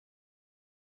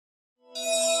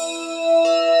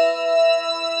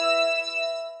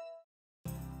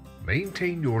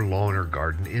Maintain your lawn or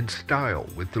garden in style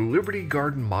with the Liberty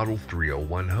Garden Model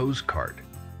 301 hose cart.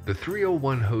 The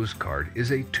 301 hose cart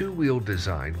is a two-wheel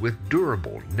design with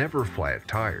durable, never-flat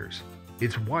tires.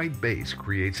 Its wide base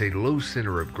creates a low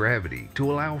center of gravity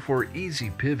to allow for easy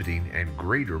pivoting and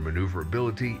greater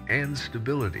maneuverability and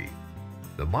stability.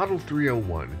 The Model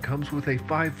 301 comes with a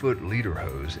 5-foot leader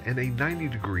hose and a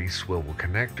 90-degree swivel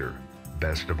connector.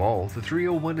 Best of all, the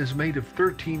 301 is made of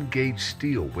 13-gauge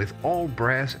steel with all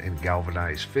brass and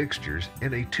galvanized fixtures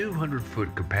and a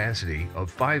 200-foot capacity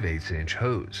of 5/8-inch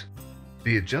hose.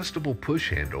 The adjustable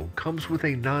push handle comes with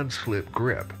a non-slip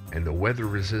grip, and the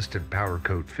weather-resistant powder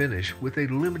coat finish with a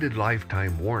limited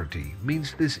lifetime warranty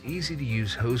means this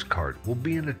easy-to-use hose cart will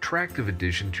be an attractive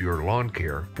addition to your lawn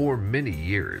care for many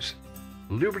years.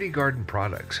 Liberty Garden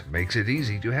Products makes it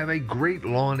easy to have a great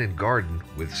lawn and garden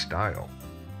with style.